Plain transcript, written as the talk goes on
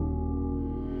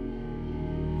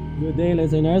Good day,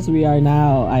 listeners. We are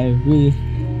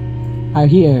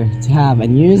here to have a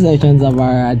new sessions of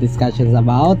our discussions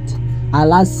about our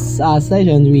last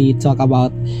session. We talk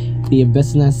about the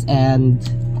business and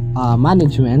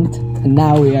management, and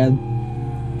now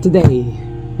today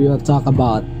we will talk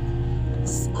about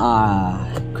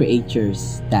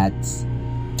creatures that's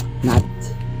not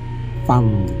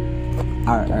from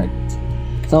our Earth.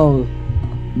 So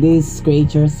these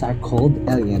creatures are called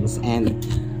aliens, and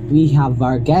we have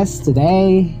our guest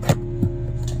today.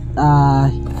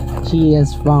 She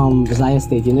is from Visayas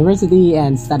State University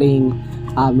and studying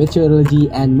meteorology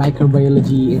and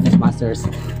microbiology in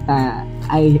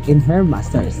her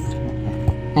masters.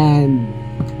 And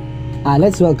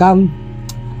let's welcome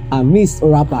Miss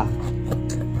Urapa.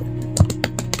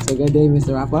 So good day, Miss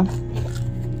Urapa.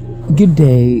 Good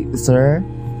day, sir.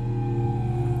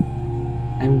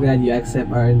 I'm glad you accept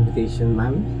our invitation,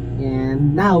 ma'am.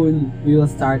 And now we will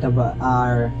start about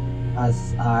our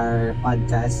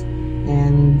podcast.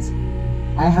 And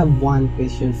I have one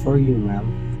question for you, ma'am.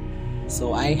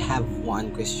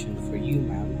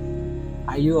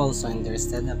 Are you also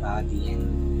interested about the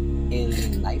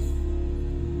alien life?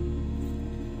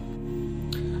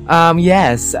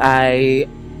 Yes,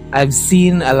 I've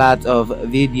seen a lot of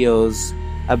videos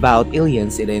about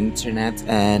aliens in the internet,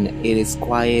 and it is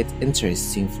quite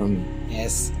interesting for me.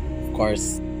 Yes, of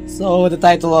course. So the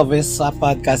title of this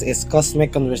podcast is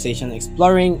Cosmic Conversation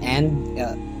Exploring and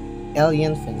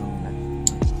Alien Phenomena.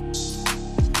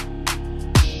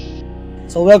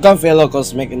 So welcome, fellow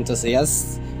cosmic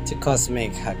enthusiasts, to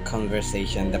Cosmic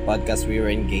Conversation, the podcast where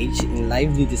we engage in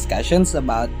lively discussions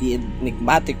about the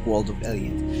enigmatic world of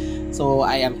aliens. So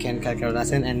I am Ken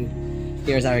Kalkarlasen, and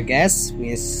here's our guest,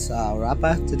 Miss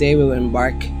Urapa. Today we will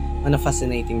embark on a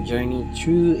fascinating journey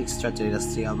through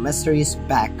extraterrestrial mysteries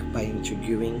backed by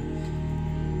intriguing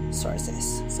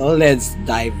sources. So let's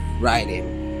dive right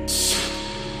in.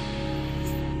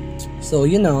 So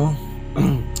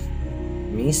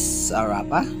Miss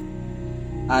Urapa,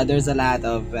 there's a lot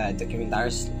of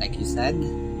documentaries, like you said,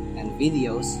 and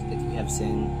videos that you have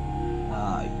seen.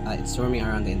 It's roaming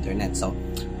around the internet. So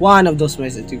one of those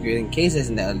most intriguing cases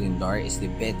in the alien lore is the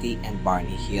Betty and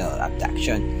Barney Hill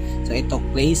abduction. So it took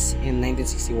place in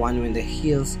 1961 when the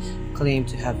Hills claimed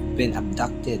to have been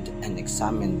abducted and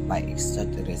examined by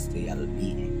extraterrestrial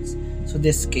beings. So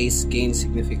this case gained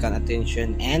significant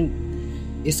attention and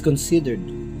is considered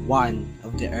one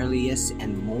of the earliest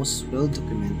and most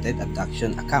well-documented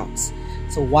abduction accounts.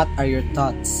 So what are your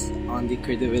thoughts on the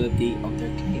credibility of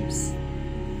their claims?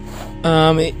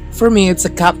 For me, it's a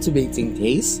captivating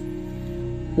case.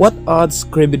 What adds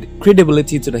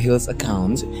credibility to the Hills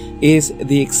account is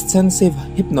the extensive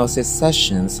hypnosis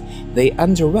sessions they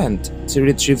underwent to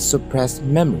retrieve suppressed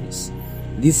memories.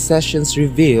 These sessions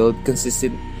revealed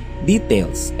consistent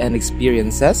details and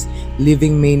experiences,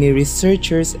 leaving many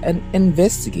researchers and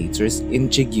investigators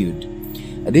intrigued.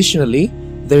 Additionally,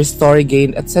 their story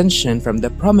gained attention from the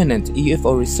prominent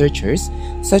UFO researchers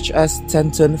such as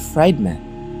Stanton Friedman,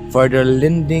 further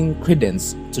lending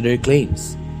credence to their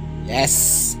claims.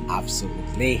 Yes,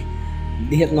 absolutely.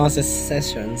 The hypnosis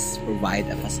sessions provide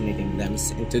a fascinating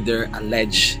glimpse into their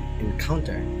alleged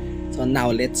encounter. So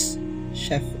now let's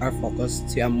shift our focus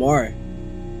to a more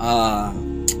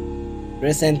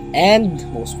recent and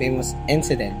most famous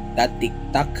incident, that Tic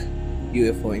Tac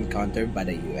UFO encounter by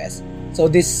the US. So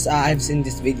this I've seen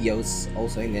these videos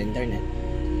also in the internet.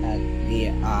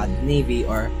 The Navy,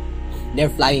 or they're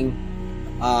flying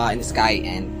in the sky,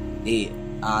 and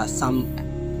some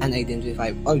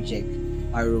unidentified object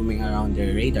are roaming around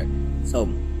their radar. So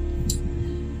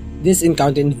this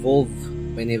encounter involved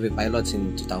by Navy pilots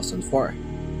in 2004,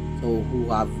 so who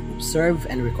have observed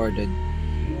and recorded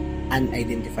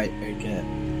unidentified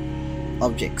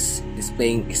objects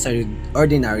displaying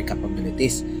extraordinary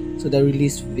capabilities. So they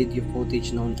released video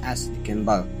footage known as the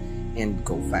Kimball and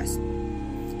Go Fast.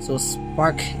 So it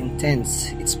sparked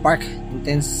intense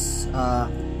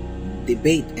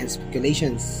debate and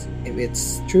speculations if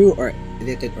it's true or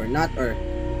edited or not, or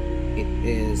it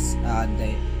is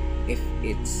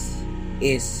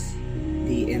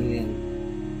the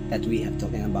alien that we are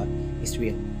talking about is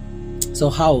real. So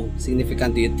how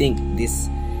significant do you think this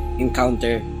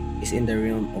encounter is in the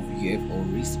realm of UFO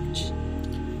research?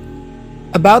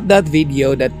 About that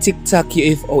video, the Tic Tac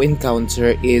UFO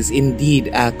encounter is indeed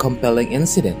a compelling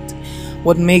incident.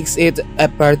 What makes it a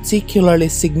particularly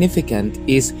significant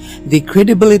is the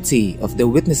credibility of the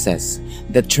witnesses,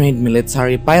 the trained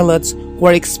military pilots who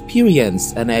are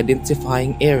experienced in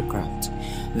identifying aircraft.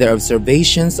 Their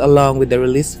observations, along with the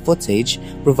released footage,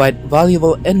 provide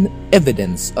valuable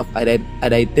evidence of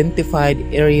unidentified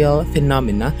aerial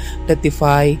phenomena that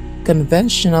defy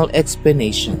conventional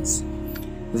explanations.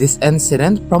 This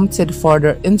incident prompted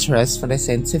further interest from the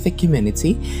scientific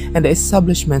community and the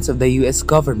establishment of the U.S.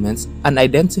 government's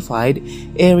Unidentified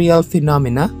Aerial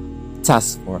Phenomena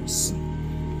Task Force.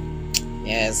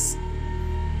 Yes,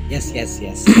 yes.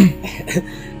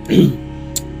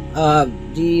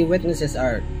 The witnesses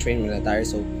are trained military,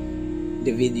 so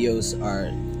the videos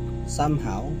are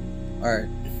somehow, or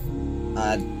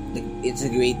it's a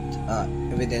great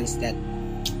evidence that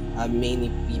many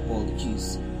people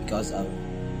use because of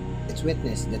its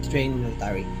witness, the trained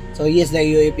military. So yes, the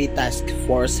UAP task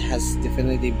force has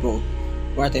definitely brought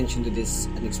more attention to these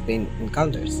unexplained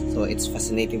encounters. So it's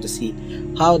fascinating to see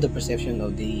how the perception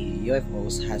of the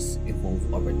UFOs has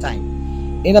evolved over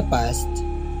time. In the past,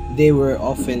 they were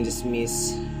often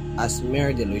dismissed as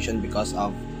mere delusion because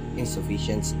of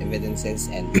insufficient evidences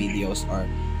and videos or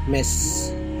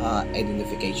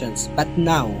misidentifications. But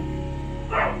now,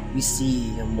 we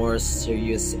see a more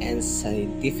serious and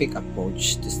scientific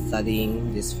approach to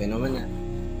studying this phenomena.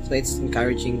 So it's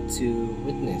encouraging to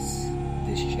witness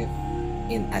this shift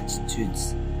in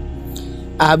attitudes.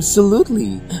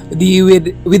 Absolutely.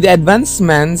 With the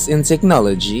advancements in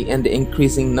technology and the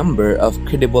increasing number of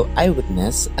credible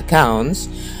eyewitness accounts,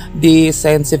 the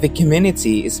scientific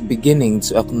community is beginning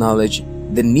to acknowledge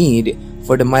the need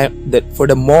for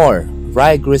the more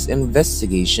rigorous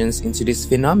investigations into this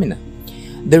phenomena.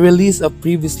 The release of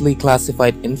previously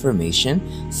classified information,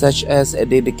 such as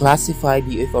the declassified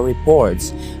UFO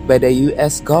reports by the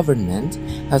U.S. government,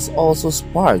 has also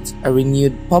sparked a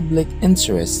renewed public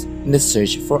interest in the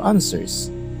search for answers.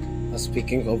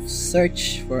 Speaking of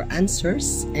search for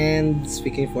answers and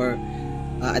speaking for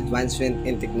advancement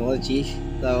in technology,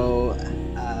 so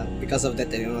because of the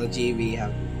technology, we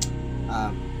have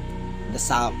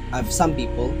some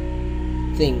people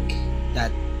think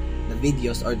that the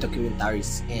videos or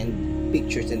documentaries and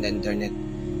pictures in the internet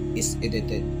is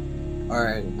edited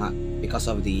or not because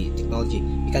of the technology.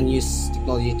 We can use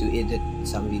technology to edit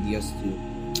some videos to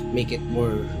make it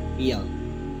more real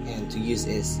and to use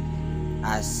it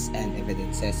as an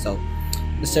evidence. So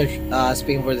the search,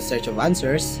 speaking for the search of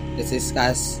answers, let's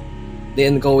discuss the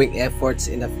ongoing efforts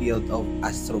in the field of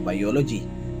astrobiology.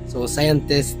 So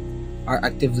scientists are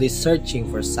actively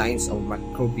searching for signs of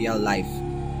microbial life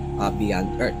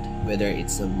beyond Earth, whether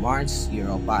it's on Mars,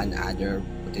 Europa, and other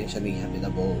potentially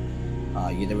habitable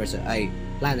universal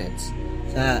planets.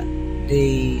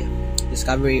 The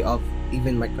discovery of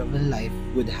even microbial life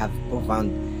would have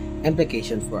profound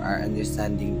implications for our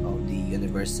understanding of the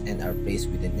universe and our place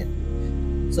within it.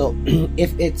 So,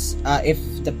 if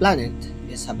the planet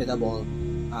is habitable,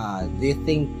 do you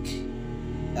think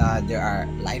there are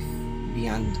life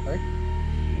beyond Earth?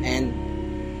 And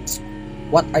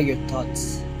what are your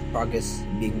thoughts? Progress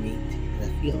being made in the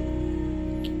field?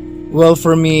 Well,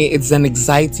 for me, it's an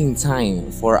exciting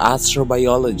time for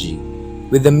astrobiology.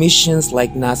 With the missions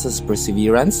like NASA's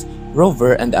Perseverance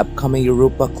rover and the upcoming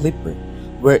Europa Clipper,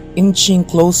 we're inching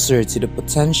closer to the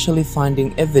potentially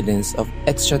finding evidence of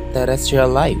extraterrestrial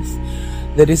life.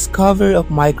 The discovery of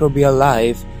microbial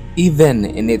life, even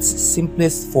in its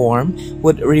simplest form,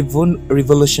 would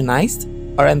revolutionize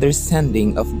our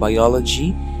understanding of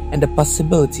biology and the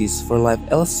possibilities for life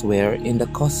elsewhere in the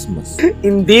cosmos.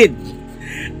 Indeed,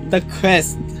 the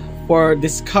quest for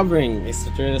discovering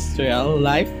extraterrestrial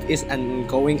life is an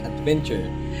ongoing adventure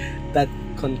that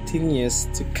continues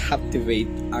to captivate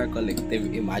our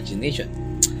collective imagination.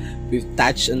 We've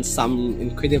touched on some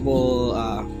incredible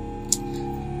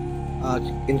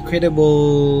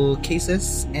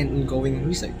cases and ongoing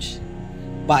research,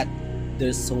 but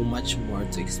there's so much more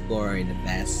to explore in the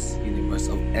vast universe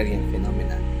of alien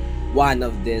phenomena. One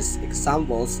of these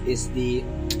examples is the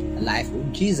life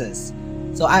of Jesus.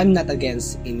 So I'm not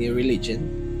against any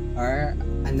religion, or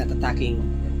I'm not attacking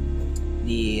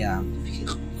the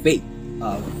faith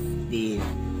of the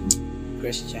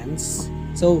Christians.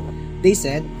 So they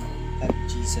said that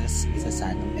Jesus is a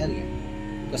son of alien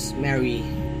because Mary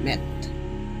met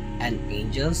an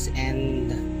angels,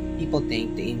 and people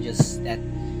think the angels that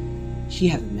she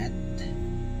have met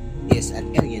is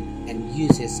an alien and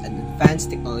uses an advanced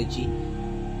technology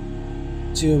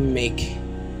to make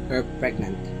her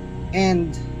pregnant.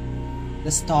 And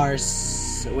the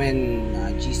stars, when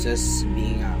Jesus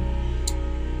being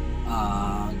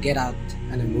get out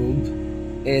on the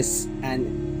moon, is an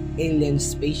alien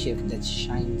spaceship that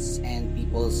shines, and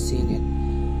people seen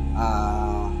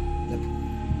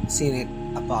it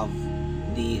above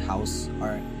the house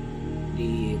or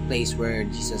the place where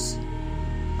Jesus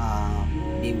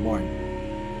being born.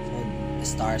 So the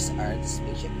stars are the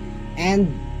spaceship, and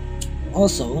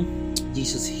also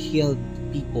Jesus healed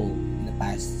people in the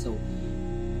past. So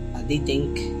they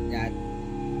think that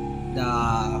the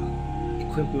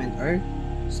equipment or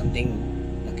something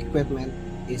like equipment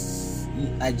is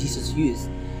Jesus used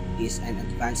is an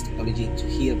advanced technology to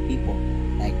heal people.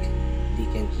 Like they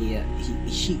can heal,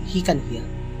 he can heal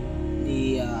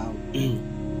the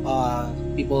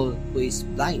people who is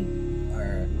blind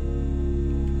or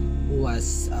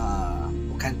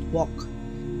who can't walk.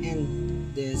 And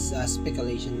this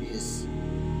speculation is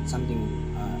something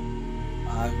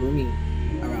roaming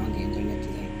around the internet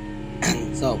today.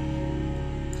 So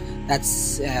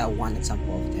that's one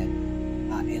example of that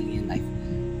alien life.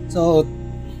 So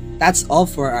that's all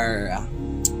for our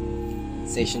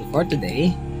session for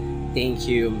today. Thank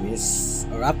you, Miss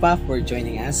Orapa, for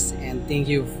joining us, and thank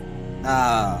you,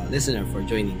 listener, for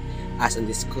joining us on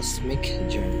this cosmic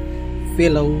journey,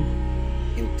 fellow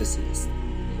enthusiasts.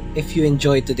 If you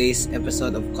enjoyed today's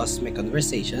episode of Cosmic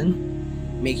Conversation,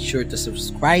 make sure to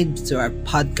subscribe to our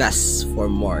podcast for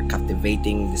more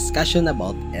captivating discussion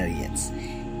about aliens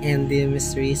and the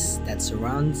mysteries that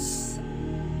surrounds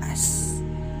us.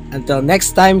 Until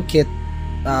next time, keep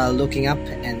looking up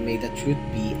and may the truth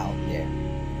be out.